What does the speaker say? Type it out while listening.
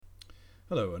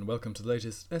Hello and welcome to the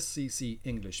latest SCC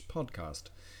English podcast.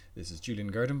 This is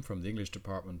Julian Girdham from the English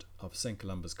department of St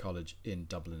Columba's College in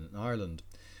Dublin, Ireland.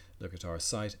 Look at our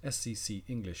site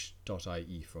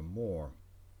sccenglish.ie for more.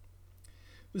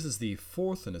 This is the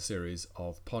fourth in a series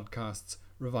of podcasts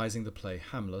revising the play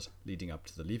Hamlet leading up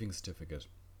to the Leaving Certificate.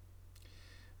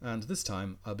 And this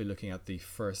time I'll be looking at the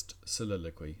first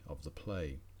soliloquy of the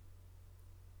play.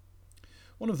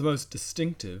 One of the most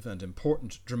distinctive and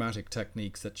important dramatic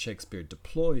techniques that Shakespeare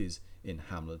deploys in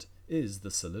Hamlet is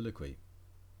the soliloquy.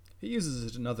 He uses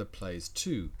it in other plays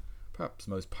too, perhaps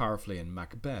most powerfully in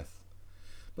Macbeth,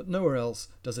 but nowhere else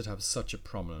does it have such a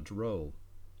prominent role.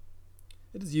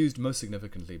 It is used most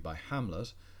significantly by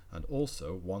Hamlet, and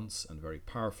also once and very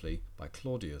powerfully by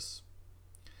Claudius.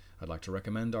 I'd like to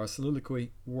recommend our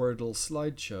soliloquy Wordle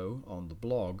slideshow on the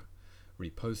blog,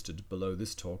 reposted below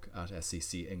this talk at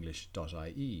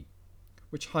sccenglish.ie,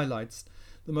 which highlights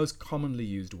the most commonly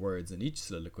used words in each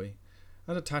soliloquy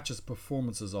and attaches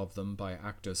performances of them by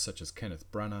actors such as Kenneth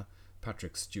Branagh,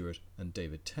 Patrick Stewart and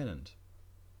David Tennant.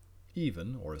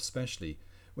 Even, or especially,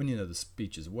 when you know the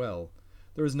speeches well,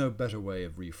 there is no better way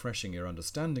of refreshing your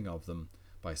understanding of them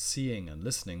by seeing and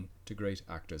listening to great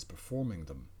actors performing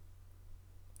them.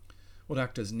 What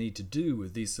actors need to do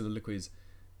with these soliloquies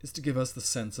is to give us the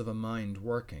sense of a mind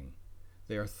working.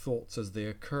 They are thoughts as they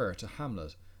occur to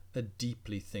Hamlet, a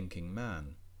deeply thinking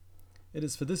man. It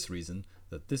is for this reason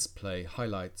that this play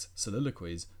highlights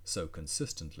soliloquies so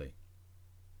consistently.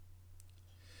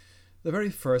 The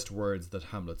very first words that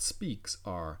Hamlet speaks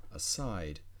are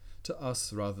aside, to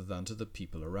us rather than to the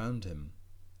people around him.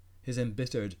 His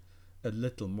embittered, a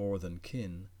little more than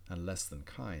kin and less than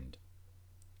kind.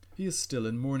 He is still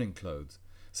in mourning clothes,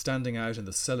 standing out in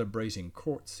the celebrating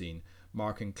court scene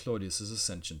marking Claudius's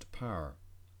ascension to power.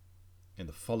 In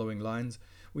the following lines,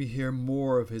 we hear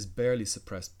more of his barely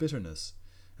suppressed bitterness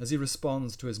as he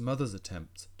responds to his mother's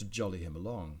attempts to jolly him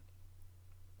along.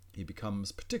 He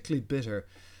becomes particularly bitter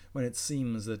when it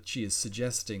seems that she is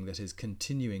suggesting that his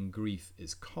continuing grief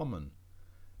is common,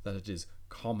 that it is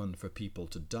common for people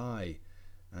to die,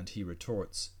 and he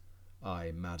retorts,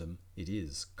 "Aye, madam, it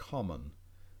is common,"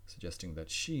 suggesting that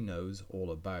she knows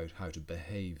all about how to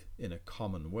behave in a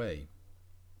common way.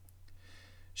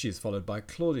 She is followed by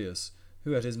Claudius,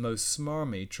 who at his most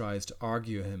smarmy tries to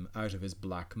argue him out of his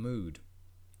black mood.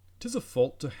 "'Tis a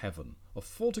fault to heaven, a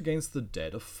fault against the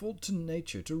dead, a fault to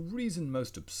nature, to reason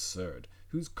most absurd,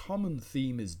 whose common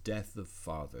theme is death of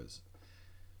fathers."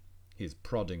 He is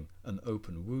prodding an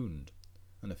open wound,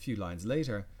 and a few lines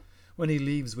later, when he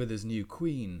leaves with his new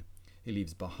queen, he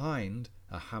leaves behind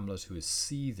a Hamlet who is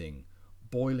seething,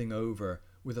 boiling over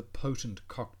with a potent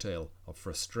cocktail of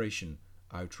frustration,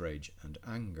 outrage and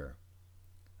anger.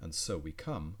 And so we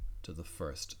come to the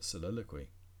first soliloquy.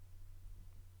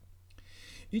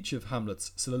 Each of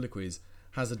Hamlet's soliloquies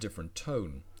has a different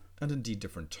tone, and indeed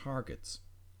different targets.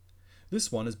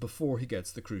 This one is before he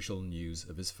gets the crucial news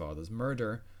of his father's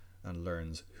murder and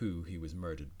learns who he was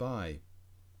murdered by.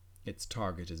 Its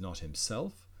target is not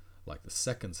himself, like the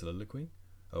second soliloquy,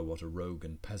 "Oh, what a rogue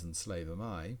and peasant slave am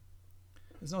I."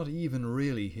 It's not even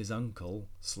really his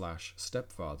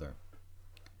uncle/stepfather.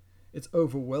 It's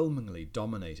overwhelmingly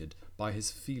dominated by his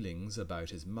feelings about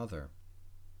his mother.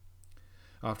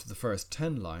 After the first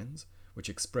 10 lines, which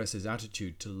express his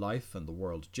attitude to life and the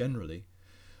world generally,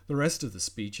 the rest of the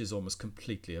speech is almost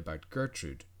completely about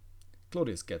Gertrude.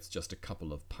 Claudius gets just a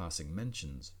couple of passing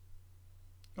mentions.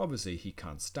 Obviously he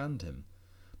can't stand him,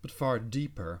 but far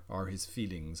deeper are his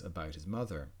feelings about his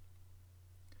mother.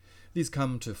 These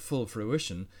come to full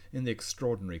fruition in the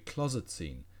extraordinary closet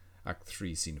scene, Act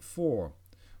 3, Scene 4,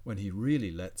 when he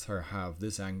really lets her have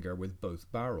this anger with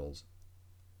both barrels.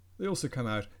 They also come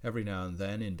out every now and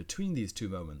then in between these two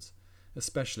moments,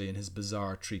 especially in his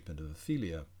bizarre treatment of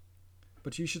Ophelia.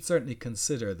 But you should certainly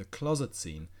consider the closet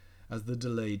scene as the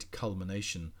delayed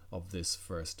culmination of this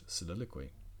first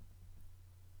soliloquy.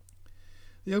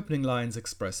 The opening lines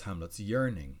express Hamlet's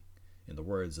yearning, in the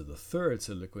words of the third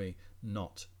soliloquy,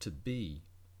 not to be.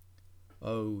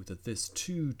 "Oh, that this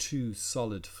too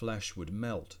solid flesh would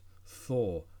melt,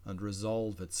 thaw, and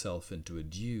resolve itself into a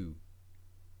dew."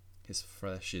 His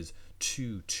flesh is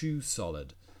too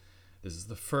solid. This is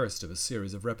the first of a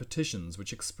series of repetitions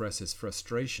which express his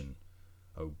frustration.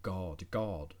 "Oh God,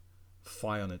 God,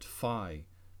 fie on it, fie,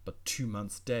 but 2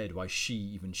 months dead, why she,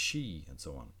 even she," and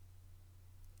so on.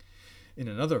 In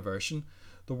another version,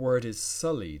 the word is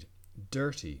sullied,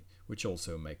 dirty, which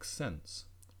also makes sense,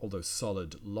 although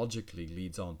solid logically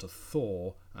leads on to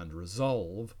thaw and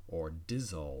resolve or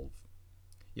dissolve.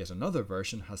 Yet another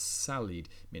version has sallied,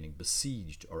 meaning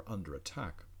besieged or under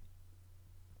attack.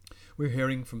 We're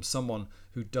hearing from someone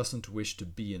who doesn't wish to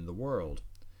be in the world.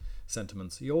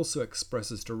 Sentiments he also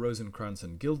expresses to Rosencrantz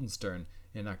and Guildenstern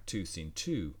in Act 2, Scene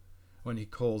 2, when he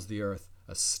calls the earth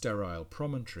a sterile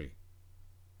promontory.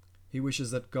 He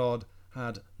wishes that God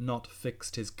had not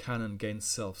fixed his canon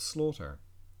against self-slaughter.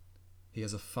 He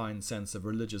has a fine sense of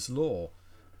religious law,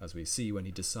 as we see when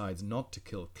he decides not to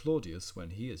kill Claudius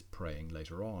when he is praying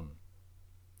later on.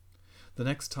 The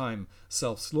next time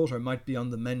self-slaughter might be on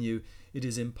the menu, it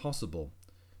is impossible,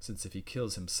 since if he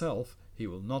kills himself, he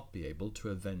will not be able to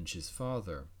avenge his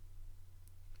father.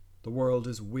 The world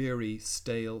is weary,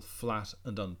 stale, flat,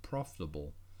 and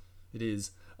unprofitable. It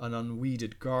is an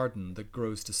unweeded garden that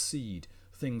grows to seed,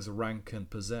 things rank and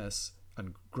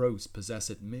gross possess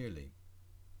it merely.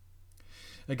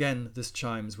 Again, this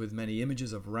chimes with many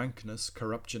images of rankness,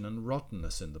 corruption, and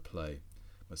rottenness in the play,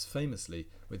 most famously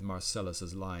with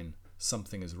Marcellus's line,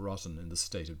 "Something is rotten in the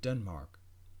state of Denmark."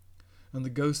 And the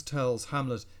ghost tells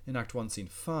Hamlet in Act 1, Scene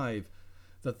 5,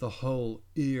 that the whole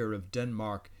ear of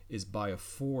Denmark is by a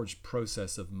forged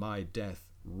process of my death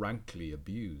rankly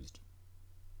abused.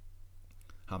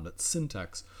 Hamlet's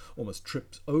syntax almost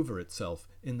trips over itself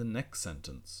in the next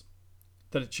sentence.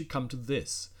 That it should come to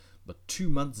this, but 2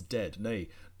 months dead, nay,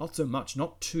 not so much,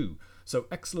 not 2, so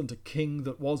excellent a king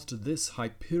that was to this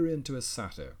Hyperion to a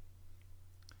satyr.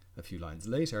 A few lines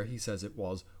later he says it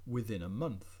was within a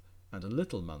month, and a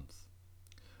little month,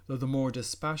 though the more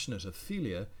dispassionate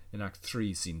Ophelia, in Act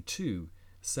 3, Scene 2,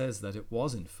 says that it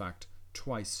was in fact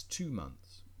twice 2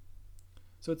 months.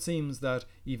 So it seems that,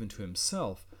 even to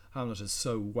himself, Hamlet is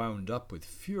so wound up with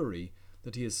fury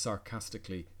that he is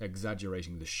sarcastically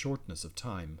exaggerating the shortness of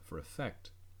time for effect.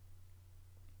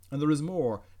 And there is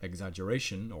more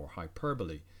exaggeration or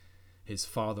hyperbole. His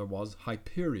father was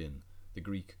Hyperion, the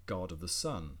Greek god of the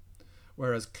sun,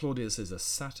 whereas Claudius is a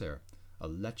satyr, a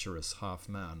lecherous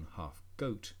half-man,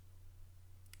 half-goat.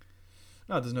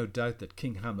 Now, there's no doubt that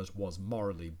King Hamlet was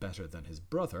morally better than his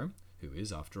brother, who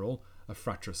is, after all, a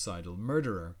fratricidal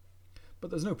murderer, but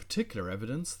there's no particular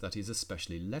evidence that he's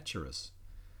especially lecherous,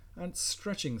 and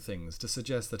stretching things to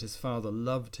suggest that his father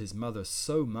loved his mother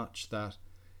so much that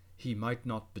he might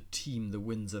not beteem the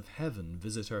winds of heaven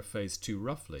visit her face too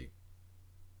roughly.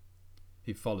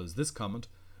 He follows this comment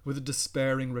with a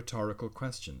despairing rhetorical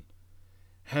question.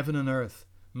 Heaven and earth,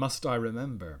 must I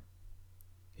remember?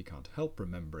 He can't help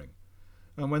remembering,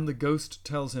 and when the ghost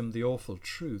tells him the awful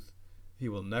truth, he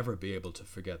will never be able to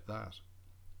forget that.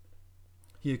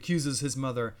 He accuses his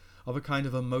mother of a kind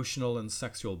of emotional and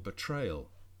sexual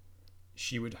betrayal.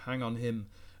 She would hang on him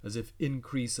as if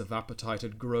increase of appetite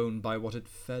had grown by what it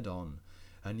fed on,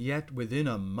 and yet within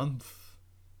a month.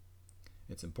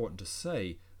 It's important to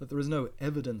say that there is no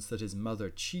evidence that his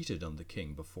mother cheated on the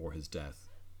king before his death.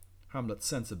 Hamlet's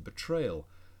sense of betrayal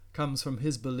comes from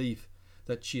his belief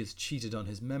that she has cheated on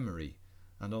his memory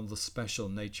and on the special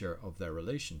nature of their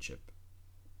relationship.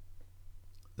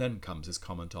 Then comes his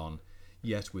comment on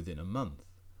 "yet within a month,"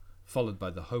 followed by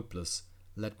the hopeless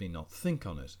 "let me not think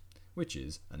on it," which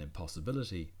is an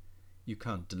impossibility. You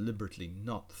can't deliberately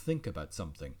not think about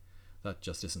something. That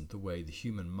just isn't the way the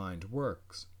human mind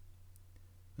works.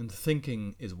 And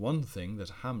thinking is one thing that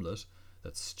Hamlet,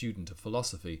 that student of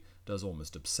philosophy, does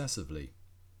almost obsessively.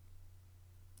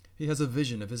 He has a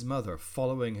vision of his mother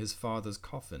following his father's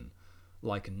coffin,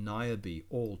 like Niobe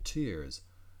all tears,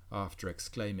 after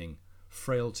exclaiming,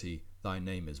 "Frailty, thy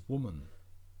name is woman."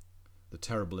 The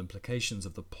terrible implications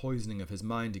of the poisoning of his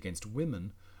mind against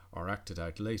women are acted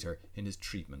out later in his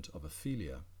treatment of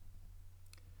Ophelia.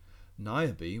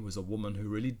 Niobe was a woman who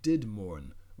really did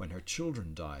mourn when her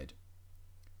children died.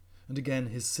 And again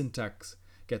his syntax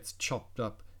gets chopped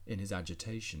up in his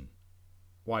agitation.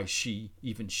 Why she,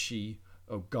 even she,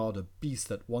 O God, a beast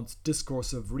that wants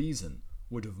discourse of reason,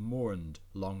 would have mourned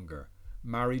longer,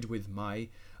 married with my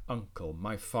uncle,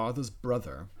 my father's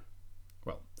brother.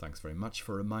 Well, thanks very much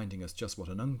for reminding us just what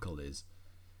an uncle is.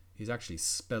 He's actually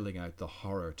spelling out the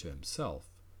horror to himself.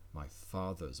 My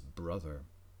father's brother.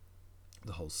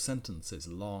 The whole sentence is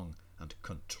long and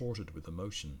contorted with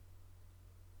emotion.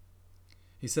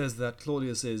 He says that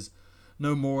Claudius is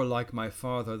no more like my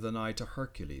father than I to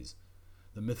Hercules,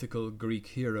 the mythical Greek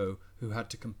hero who had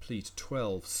to complete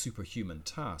 12 superhuman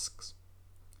tasks.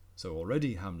 So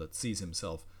already Hamlet sees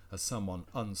himself as someone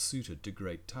unsuited to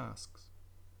great tasks.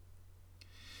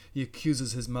 He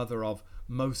accuses his mother of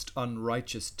most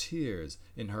unrighteous tears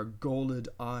in her galled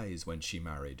eyes when she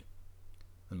married.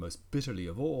 And most bitterly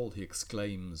of all he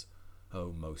exclaims,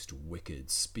 O most wicked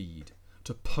speed,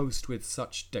 to post with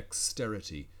such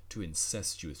dexterity to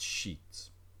incestuous sheets.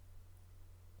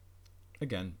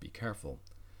 Again, be careful.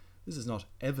 This is not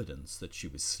evidence that she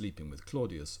was sleeping with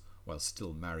Claudius, while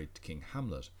still married to King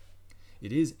Hamlet,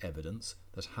 it is evidence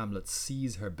that Hamlet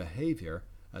sees her behaviour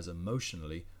as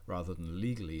emotionally rather than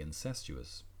legally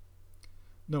incestuous.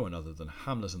 No one other than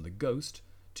Hamlet and the Ghost,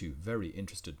 two very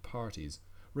interested parties,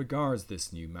 regards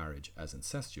this new marriage as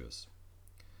incestuous.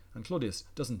 And Claudius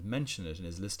doesn't mention it in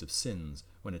his list of sins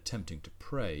when attempting to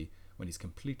pray, when he's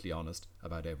completely honest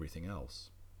about everything else.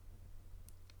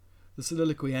 The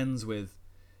soliloquy ends with,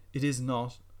 "It is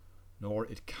not, nor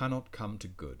it cannot come to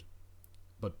good,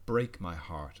 but break my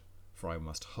heart, for I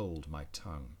must hold my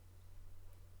tongue."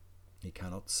 He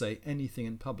cannot say anything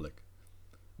in public.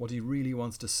 What he really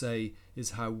wants to say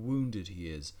is how wounded he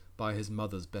is by his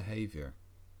mother's behaviour.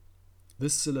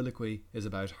 This soliloquy is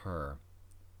about her.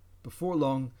 Before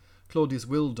long, Claudius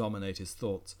will dominate his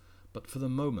thoughts, but for the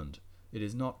moment it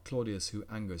is not Claudius who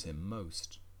angers him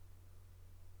most.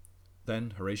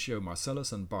 Then Horatio,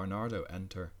 Marcellus and Barnardo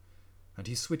enter, and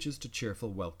he switches to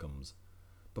cheerful welcomes,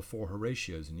 before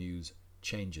Horatio's news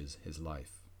changes his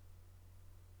life.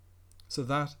 So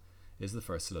that is the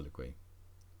first soliloquy.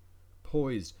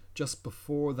 Poised just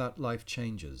before that life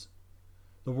changes,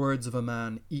 the words of a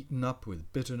man eaten up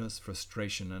with bitterness,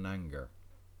 frustration and anger.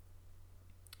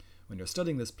 When you're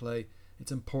studying this play,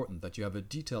 it's important that you have a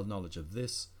detailed knowledge of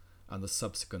this and the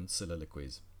subsequent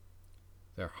soliloquies.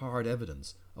 They're hard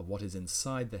evidence of what is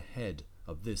inside the head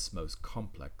of this most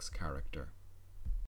complex character.